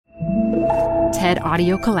TED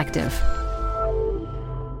Audio Collective.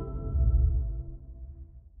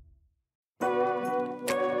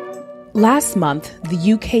 Last month,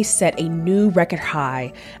 the UK set a new record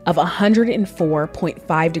high of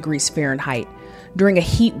 104.5 degrees Fahrenheit during a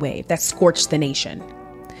heat wave that scorched the nation.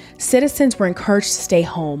 Citizens were encouraged to stay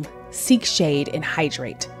home, seek shade, and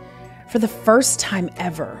hydrate. For the first time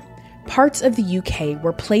ever, parts of the UK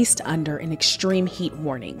were placed under an extreme heat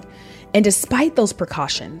warning. And despite those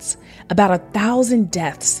precautions, about 1,000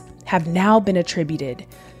 deaths have now been attributed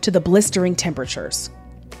to the blistering temperatures.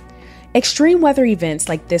 Extreme weather events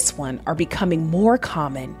like this one are becoming more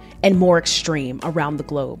common and more extreme around the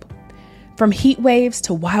globe. From heat waves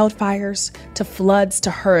to wildfires to floods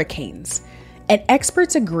to hurricanes. And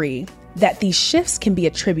experts agree that these shifts can be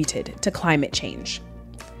attributed to climate change.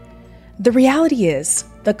 The reality is,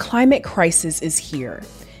 the climate crisis is here,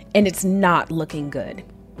 and it's not looking good.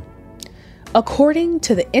 According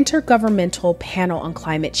to the Intergovernmental Panel on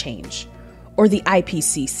Climate Change, or the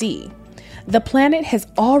IPCC, the planet has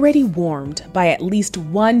already warmed by at least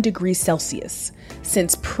 1 degree Celsius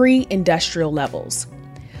since pre-industrial levels,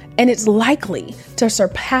 and it's likely to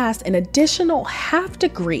surpass an additional half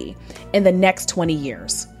degree in the next 20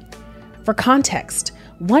 years. For context,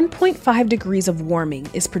 1.5 degrees of warming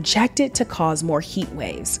is projected to cause more heat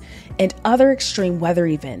waves and other extreme weather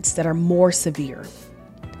events that are more severe.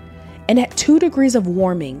 And at 2 degrees of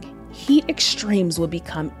warming, heat extremes will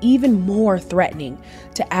become even more threatening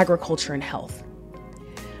to agriculture and health.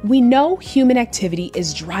 We know human activity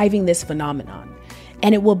is driving this phenomenon,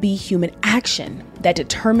 and it will be human action that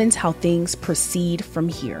determines how things proceed from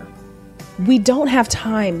here. We don't have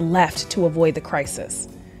time left to avoid the crisis.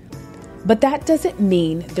 But that doesn't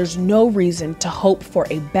mean there's no reason to hope for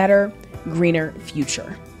a better, greener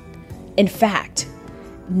future. In fact,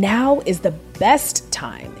 now is the best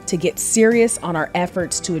time to get serious on our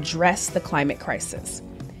efforts to address the climate crisis.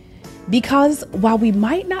 Because while we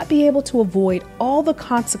might not be able to avoid all the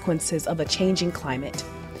consequences of a changing climate,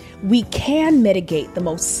 we can mitigate the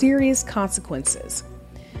most serious consequences.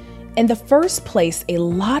 And the first place a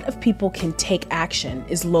lot of people can take action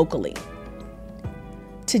is locally.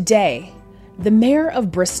 Today, the mayor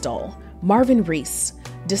of Bristol, Marvin Rees,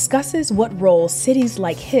 discusses what role cities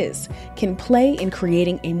like his can play in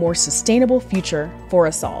creating a more sustainable future for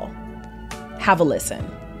us all. Have a listen.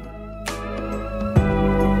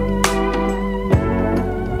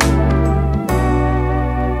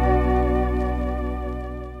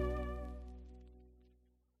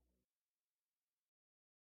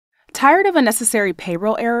 Tired of unnecessary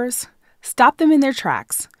payroll errors? Stop them in their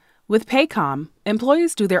tracks. With Paycom,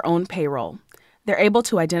 employees do their own payroll. They're able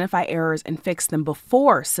to identify errors and fix them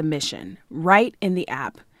before submission, right in the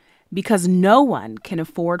app. Because no one can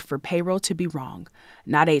afford for payroll to be wrong.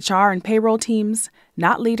 Not HR and payroll teams,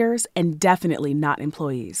 not leaders, and definitely not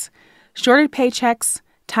employees. Shorted paychecks,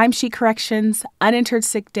 timesheet corrections, unentered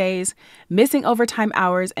sick days, missing overtime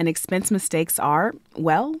hours, and expense mistakes are,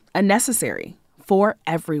 well, unnecessary for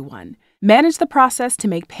everyone. Manage the process to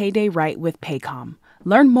make payday right with Paycom.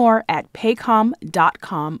 Learn more at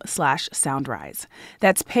paycom.com/soundrise.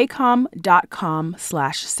 That's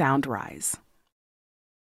paycom.com/soundrise.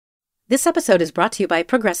 This episode is brought to you by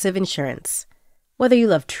Progressive Insurance. Whether you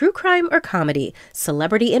love true crime or comedy,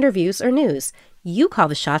 celebrity interviews or news, you call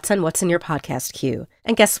the shots on what's in your podcast queue.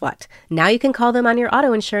 And guess what? Now you can call them on your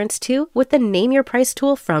auto insurance too with the Name Your Price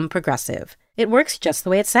tool from Progressive. It works just the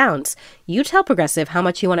way it sounds. You tell Progressive how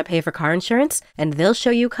much you want to pay for car insurance, and they'll show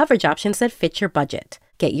you coverage options that fit your budget.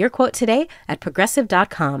 Get your quote today at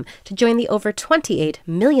Progressive.com to join the over 28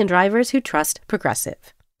 million drivers who trust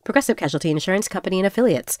Progressive. Progressive Casualty Insurance Company and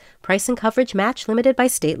Affiliates. Price and coverage match limited by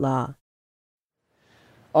state law.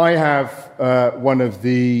 I have one of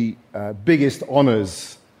the biggest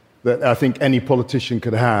honors that I think any politician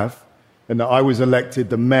could have, and that I was elected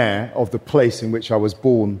the mayor of the place in which I was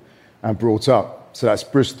born and brought up. So that's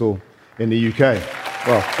Bristol in the UK.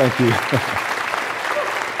 Well, thank you.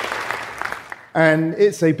 And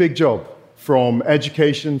it's a big job, from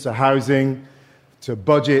education to housing, to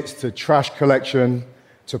budgets, to trash collection,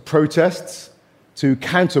 to protests, to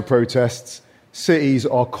counter-protests. Cities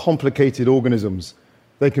are complicated organisms.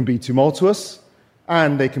 They can be tumultuous,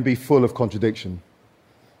 and they can be full of contradiction.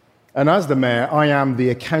 And as the mayor, I am the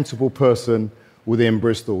accountable person within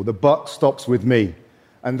Bristol. The buck stops with me.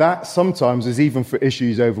 And that sometimes is even for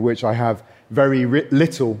issues over which I have very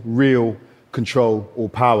little real control or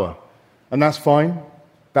power. And that's fine.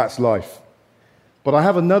 That's life. But I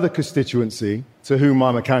have another constituency to whom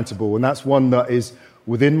I'm accountable, and that's one that is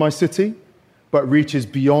within my city, but reaches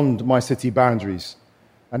beyond my city boundaries.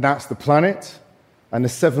 And that's the planet and the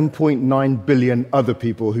 7.9 billion other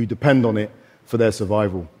people who depend on it for their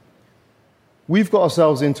survival. We've got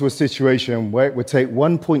ourselves into a situation where it would take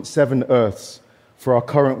 1.7 Earths for our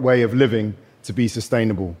current way of living to be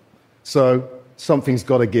sustainable. So something's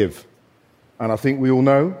got to give. And I think we all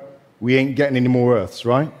know we ain't getting any more Earths,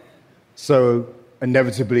 right? So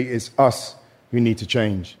inevitably, it's us who need to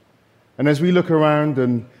change. And as we look around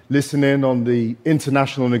and listen in on the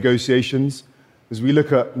international negotiations, as we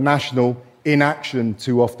look at national inaction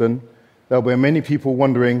too often, there'll be many people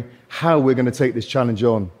wondering how we're going to take this challenge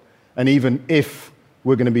on, and even if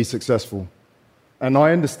we're going to be successful. And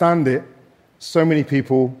I understand it, so many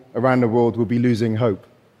people around the world will be losing hope.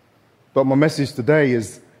 But my message today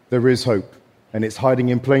is there is hope, and it's hiding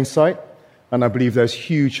in plain sight, and I believe there's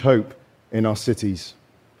huge hope in our cities.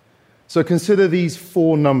 So consider these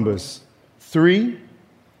four numbers: 3,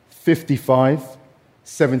 55,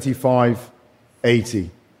 75,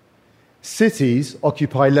 80. Cities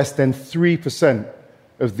occupy less than 3%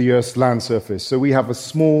 of the Earth's land surface, so we have a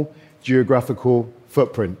small geographical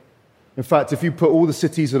footprint. In fact, if you put all the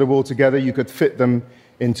cities of the world together, you could fit them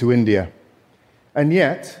into India. And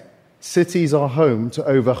yet, cities are home to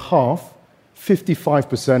over half,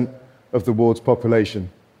 55% of the world's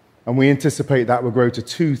population. And we anticipate that will grow to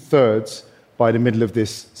 2/3 by the middle of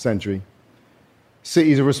this century.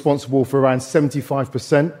 Cities are responsible for around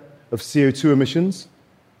 75% of CO2 emissions,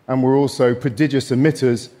 and we're also prodigious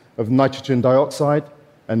emitters of nitrogen dioxide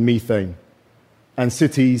and methane. And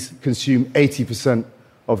cities consume 80%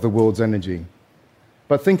 of the world's energy.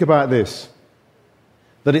 But think about this,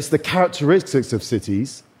 that it's the characteristics of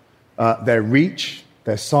cities, their reach,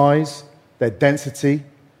 their size, their density,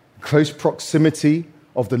 close proximity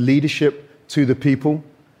of the leadership to the people,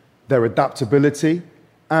 their adaptability,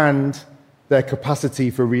 and their capacity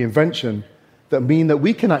for reinvention that mean that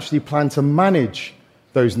we can actually plan to manage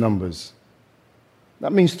those numbers.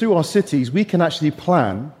 That means through our cities, we can actually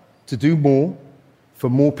plan to do more for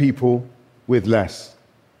more people with less.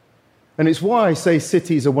 And it's why I say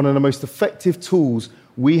cities are one of the most effective tools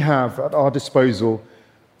we have at our disposal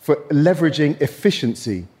for leveraging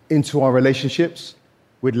efficiency into our relationships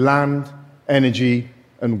with land, energy,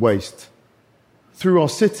 and waste. Through our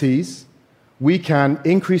cities, we can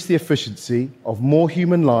increase the efficiency of more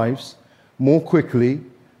human lives more quickly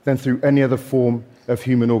than through any other form of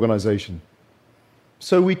human organization.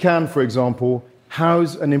 So we can, for example,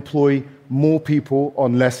 house and employ more people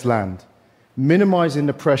on less land, minimizing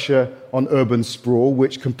the pressure on urban sprawl,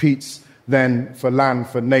 which competes then for land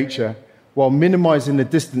for nature, while minimizing the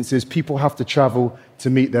distances people have to travel to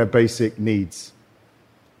meet their basic needs.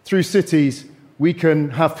 Through cities, we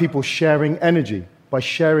can have people sharing energy by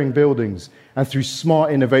sharing buildings and through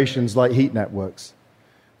smart innovations like heat networks.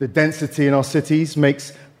 The density in our cities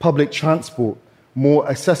makes public transport more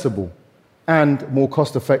accessible and more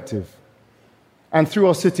cost-effective. And through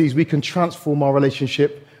our cities, we can transform our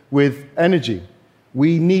relationship with energy.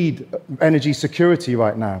 We need energy security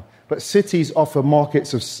right now, but cities offer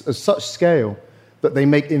markets of such scale that they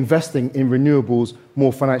make investing in renewables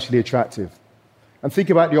more financially attractive. And think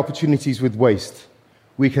about the opportunities with waste.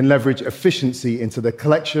 We can leverage efficiency into the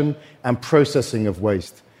collection and processing of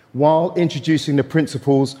waste, while introducing the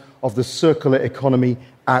principles of the circular economy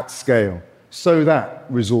at scale, so that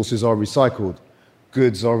resources are recycled,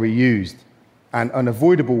 goods are reused, and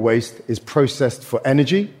unavoidable waste is processed for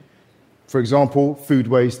energy, for example, food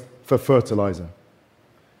waste for fertilizer.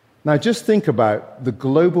 Now just think about the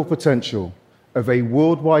global potential of a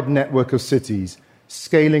worldwide network of cities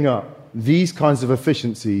scaling up these kinds of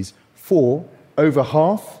efficiencies for over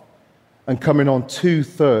half and coming on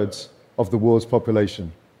 2/3 of the world's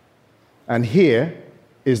population. And here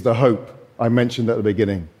is the hope I mentioned at the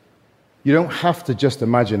beginning. You don't have to just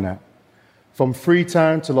imagine that. From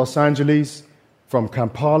Freetown to Los Angeles, from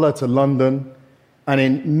Kampala to London, and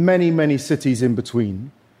in many, many cities in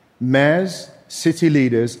between, mayors, city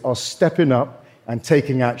leaders are stepping up and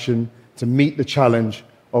taking action to meet the challenge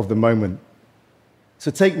of the moment.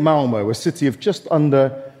 So take Malmo, a city of just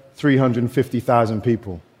under 350,000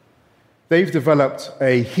 people. They've developed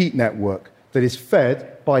a heat network that is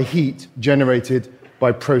fed by heat generated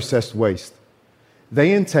by processed waste.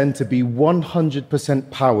 They intend to be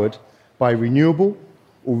 100% powered by renewable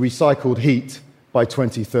or recycled heat by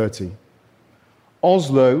 2030.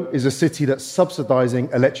 Oslo is a city that's subsidizing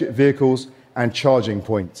electric vehicles and charging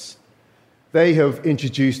points. They have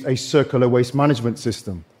introduced a circular waste management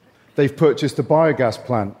system. They've purchased a biogas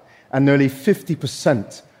plant, and nearly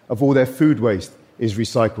 50% of all their food waste is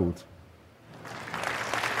recycled.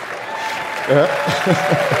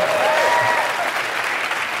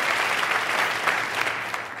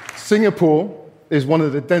 Singapore is one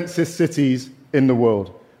of the densest cities in the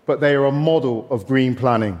world, but they are a model of green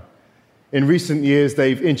planning. In recent years,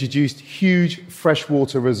 they've introduced huge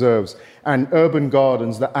freshwater reserves and urban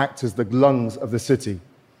gardens that act as the lungs of the city.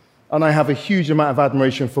 And I have a huge amount of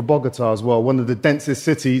admiration for Bogota as well, one of the densest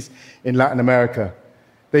cities in Latin America.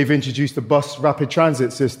 They've introduced a bus rapid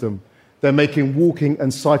transit system. They're making walking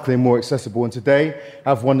and cycling more accessible, and today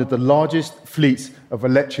have one of the largest fleets of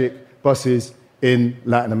electric buses in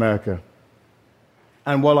Latin America.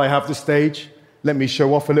 And while I have the stage, let me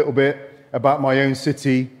show off a little bit about my own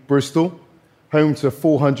city, Bristol, home to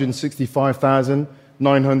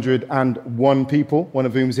 465,901 people, one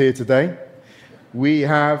of whom is here today. We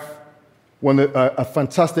have a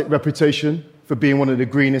fantastic reputation for being one of the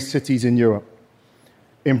greenest cities in Europe.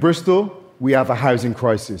 In Bristol, we have a housing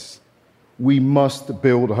crisis. We must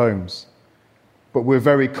build homes. But we're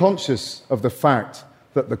very conscious of the fact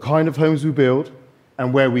that the kind of homes we build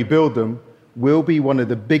and where we build them will be one of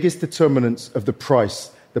the biggest determinants of the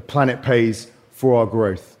price the planet pays for our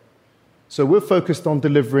growth. So we're focused on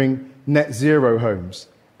delivering net zero homes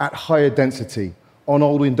at higher density on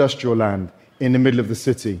old industrial land in the middle of the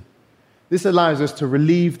city. This allows us to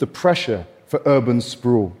relieve the pressure for urban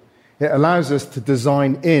sprawl. It allows us to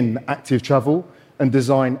design in active travel and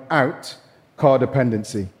design out car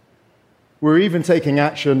dependency. We're even taking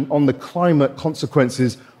action on the climate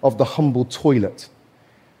consequences of the humble toilet.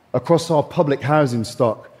 Across our public housing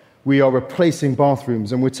stock, we are replacing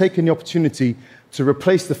bathrooms, and we're taking the opportunity to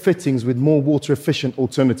replace the fittings with more water-efficient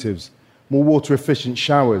alternatives, more water-efficient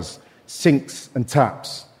showers, sinks and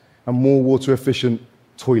taps, and more water-efficient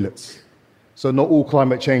toilets. So not all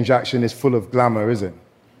climate change action is full of glamour, is it?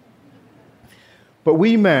 But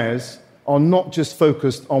we mayors are not just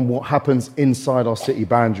focused on what happens inside our city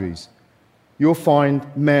boundaries. You'll find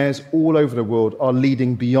mayors all over the world are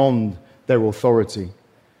leading beyond their authority.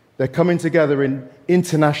 They're coming together in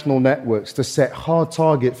international networks to set hard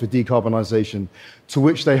targets for decarbonisation, to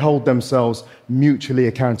which they hold themselves mutually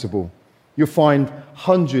accountable. You'll find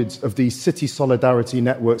hundreds of these city solidarity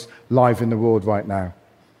networks live in the world right now.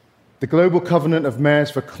 The Global Covenant of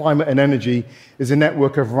Mayors for Climate and Energy is a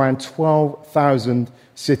network of around 12,000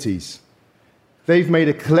 cities. They've made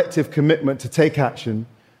a collective commitment to take action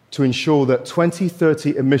to ensure that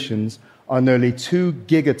 2030 emissions are nearly 2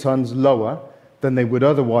 gigatons lower than they would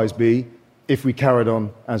otherwise be if we carried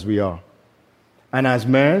on as we are. And as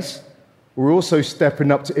mayors, we're also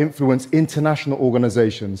stepping up to influence international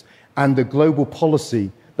organizations and the global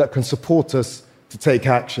policy that can support us to take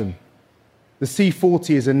action. The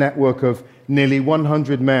C40 is a network of nearly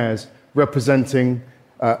 100 mayors representing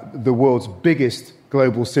the world's biggest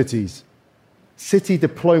global cities. City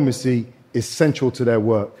diplomacy is central to their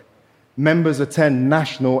work. Members attend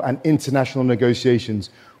national and international negotiations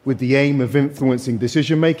with the aim of influencing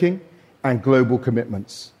decision-making and global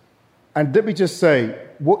commitments. And let me just say,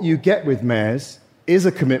 what you get with mayors is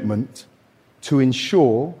a commitment to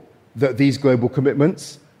ensure that these global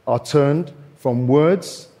commitments are turned from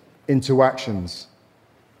words into actions.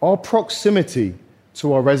 Our proximity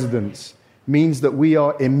to our residents means that we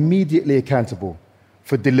are immediately accountable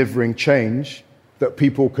for delivering change that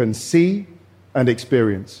people can see and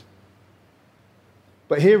experience.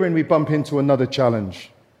 But herein we bump into another challenge.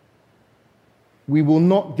 We will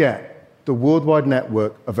not get the worldwide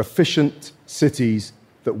network of efficient cities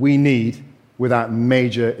that we need without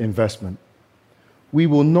major investment. We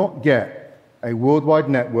will not get a worldwide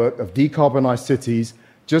network of decarbonized cities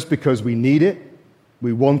just because we need it,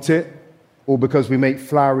 we want it, or because we make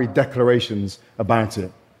flowery declarations about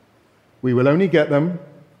it. We will only get them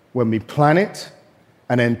when we plan it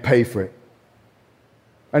and then pay for it.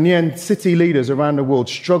 And yet, city leaders around the world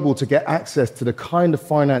struggle to get access to the kind of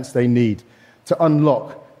finance they need to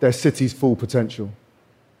unlock their city's full potential.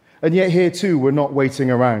 And yet here too, we're not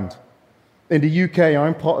waiting around. In the UK,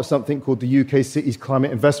 I'm part of something called the UK Cities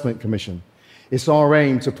Climate Investment Commission. It's our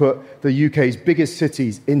aim to put the UK's biggest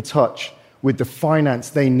cities in touch with the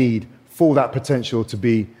finance they need for that potential to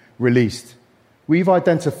be released. We've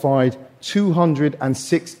identified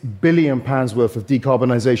 £206 billion worth of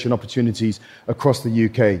decarbonisation opportunities across the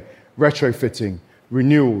UK, retrofitting,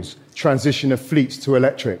 renewals, transition of fleets to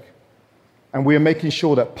electric. And we are making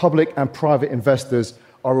sure that public and private investors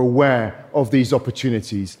are aware of these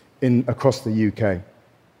opportunities across the UK.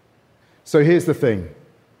 So here's the thing.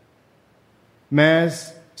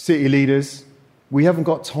 Mayors, city leaders, we haven't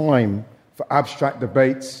got time for abstract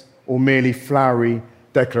debates or merely flowery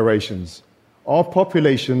declarations. Our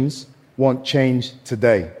populations want change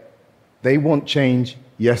today. They want change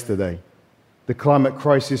yesterday. The climate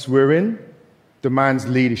crisis we're in demands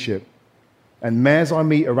leadership. And mayors I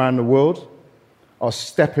meet around the world are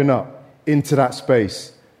stepping up into that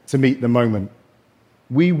space to meet the moment.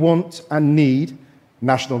 We want and need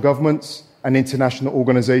national governments and international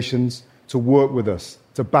organizations to work with us,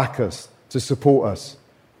 to back us, to support us,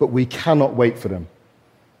 but we cannot wait for them.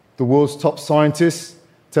 The world's top scientists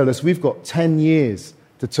tell us we've got 10 years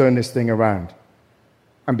to turn this thing around.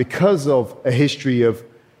 And because of a history of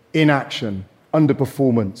inaction,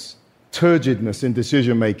 underperformance, turgidness in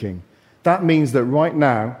decision-making, that means that right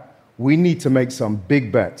now we need to make some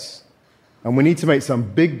big bets. And we need to make some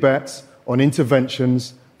big bets on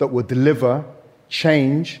interventions that will deliver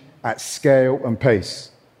change at scale and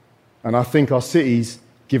pace. And I think our cities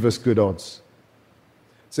give us good odds.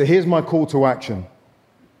 So here's my call to action.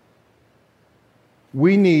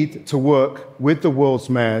 We need to work with the world's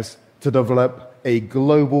mayors to develop a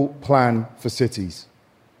global plan for cities.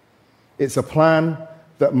 It's a plan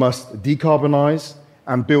that must decarbonize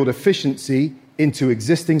and build efficiency into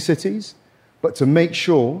existing cities, but to make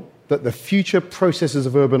sure that the future processes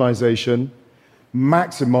of urbanization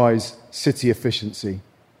maximize city efficiency.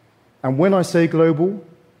 And when I say global,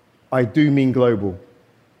 I do mean global.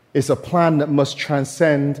 It's a plan that must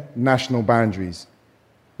transcend national boundaries.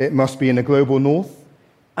 It must be in the global north,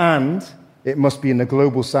 and it must be in the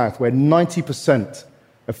global south, where 90%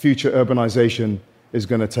 of future urbanization is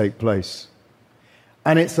going to take place.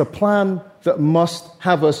 And it's a plan that must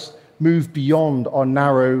have us move beyond our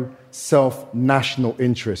narrow self-national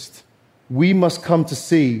interest. We must come to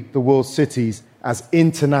see the world's cities as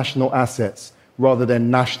international assets rather than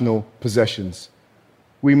national possessions.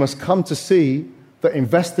 We must come to see that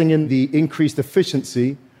investing in the increased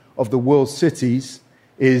efficiency of the world's cities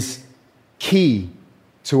is key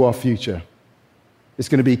to our future. It's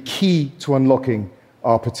going to be key to unlocking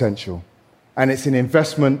our potential. And it's an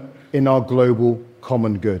investment in our global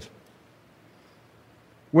common good.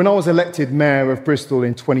 When I was elected mayor of Bristol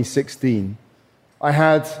in 2016, I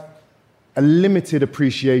had a limited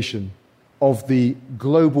appreciation of the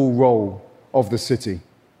global role of the city.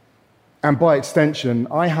 And by extension,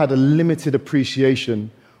 I had a limited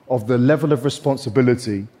appreciation of the level of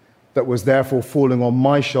responsibility that was therefore falling on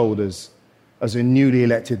my shoulders as a newly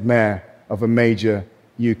elected mayor of a major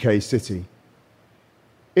UK city.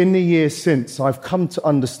 In the years since, I've come to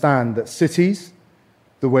understand that cities,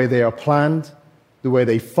 the way they are planned, the way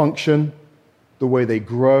they function, the way they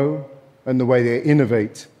grow, and the way they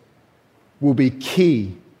innovate, will be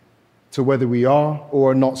key to whether we are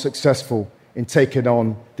or are not successful in taking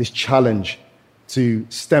on this challenge to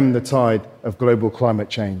stem the tide of global climate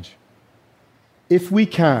change. If we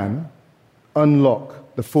can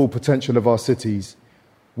unlock the full potential of our cities,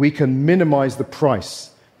 we can minimize the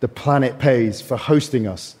price the planet pays for hosting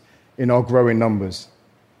us in our growing numbers.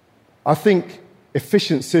 I think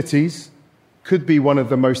efficient cities could be one of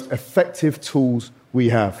the most effective tools we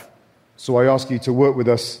have. So I ask you to work with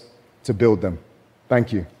us to build them.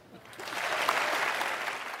 Thank you.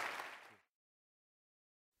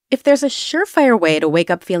 If there's a surefire way to wake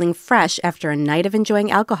up feeling fresh after a night of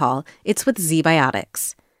enjoying alcohol, it's with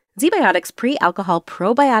ZBiotics. ZBiotics Pre-Alcohol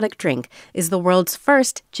Probiotic Drink is the world's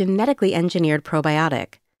first genetically engineered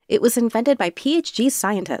probiotic. It was invented by PhD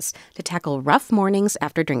scientists to tackle rough mornings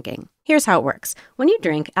after drinking. Here's how it works. When you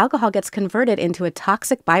drink, alcohol gets converted into a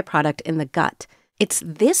toxic byproduct in the gut. It's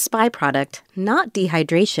this byproduct, not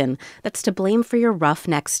dehydration, that's to blame for your rough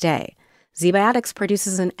next day. ZBiotics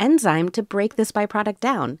produces an enzyme to break this byproduct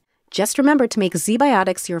down. Just remember to make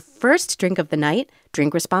ZBiotics your first drink of the night,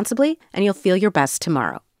 drink responsibly, and you'll feel your best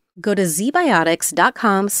tomorrow. Go to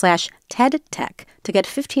zbiotics.com/TEDTech to get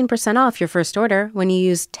 15% off your first order when you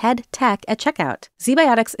use TEDTech at checkout.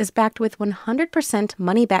 ZBiotics is backed with 100%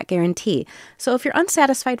 money-back guarantee, so if you're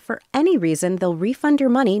unsatisfied for any reason, they'll refund your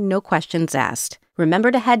money, no questions asked.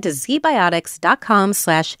 Remember to head to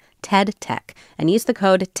zbiotics.com/TEDTech and use the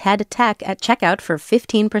code TEDTech at checkout for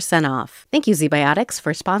 15% off. Thank you, ZBiotics,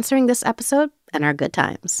 for sponsoring this episode and our good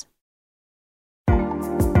times.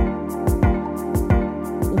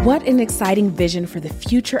 What an exciting vision for the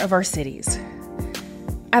future of our cities.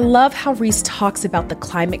 I love how Reese talks about the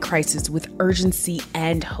climate crisis with urgency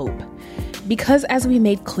and hope. Because as we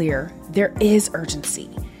made clear, there is urgency.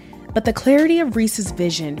 But the clarity of Reese's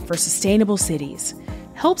vision for sustainable cities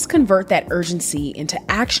helps convert that urgency into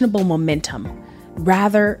actionable momentum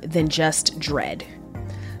rather than just dread.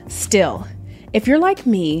 Still, if you're like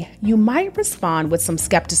me, you might respond with some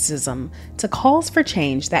skepticism to calls for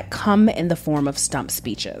change that come in the form of stump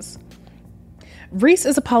speeches. Reese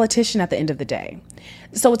is a politician at the end of the day,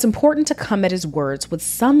 so it's important to come at his words with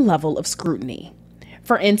some level of scrutiny.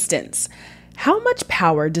 For instance, how much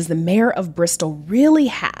power does the mayor of Bristol really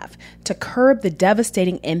have to curb the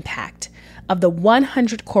devastating impact of the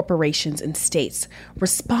 100 corporations and states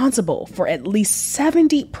responsible for at least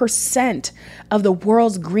 70% of the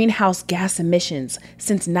world's greenhouse gas emissions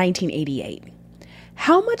since 1988.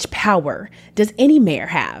 How much power does any mayor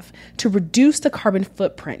have to reduce the carbon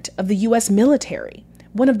footprint of the U.S. military,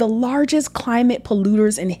 one of the largest climate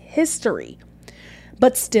polluters in history?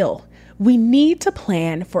 But still, we need to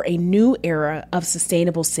plan for a new era of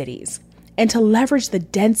sustainable cities and to leverage the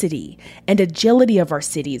density and agility of our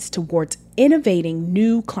cities towards innovating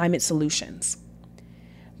new climate solutions.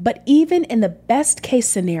 But even in the best case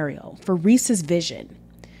scenario for Reese's vision,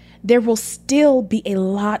 there will still be a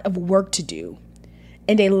lot of work to do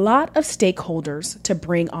and a lot of stakeholders to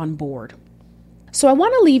bring on board. So I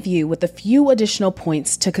want to leave you with a few additional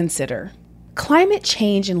points to consider. Climate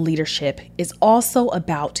change and leadership is also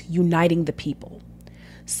about uniting the people,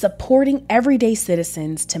 supporting everyday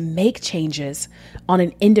citizens to make changes on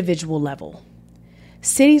an individual level.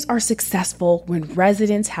 Cities are successful when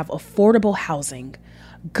residents have affordable housing,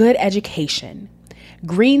 good education,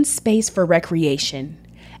 green space for recreation,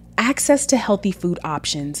 access to healthy food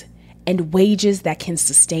options, and wages that can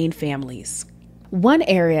sustain families. One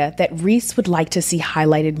area that Reese would like to see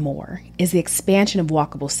highlighted more is the expansion of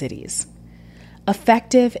walkable cities.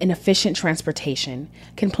 Effective and efficient transportation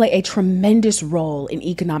can play a tremendous role in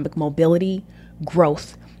economic mobility,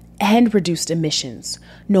 growth, and reduced emissions,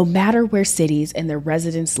 no matter where cities and their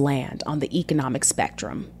residents land on the economic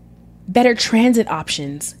spectrum. Better transit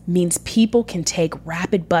options means people can take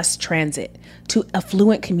rapid bus transit to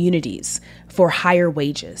affluent communities for higher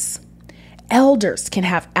wages. Elders can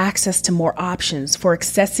have access to more options for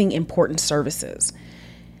accessing important services.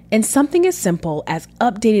 And something as simple as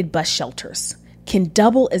updated bus shelters can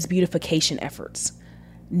double as beautification efforts,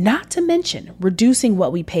 not to mention reducing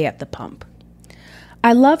what we pay at the pump.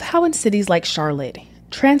 I love how in cities like Charlotte,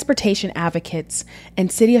 transportation advocates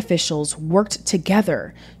and city officials worked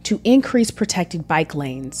together to increase protected bike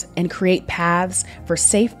lanes and create paths for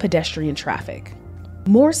safe pedestrian traffic.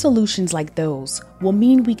 More solutions like those will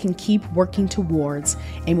mean we can keep working towards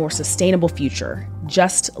a more sustainable future,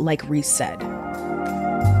 just like Reese said.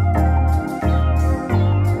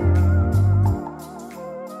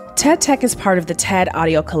 TED Tech is part of the TED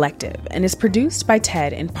Audio Collective and is produced by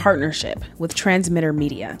TED in partnership with Transmitter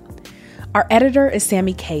Media. Our editor is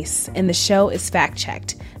Sammy Case, and the show is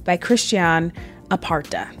fact-checked by Christian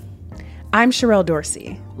Aparta. I'm Sherelle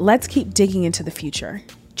Dorsey. Let's keep digging into the future.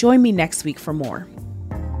 Join me next week for more.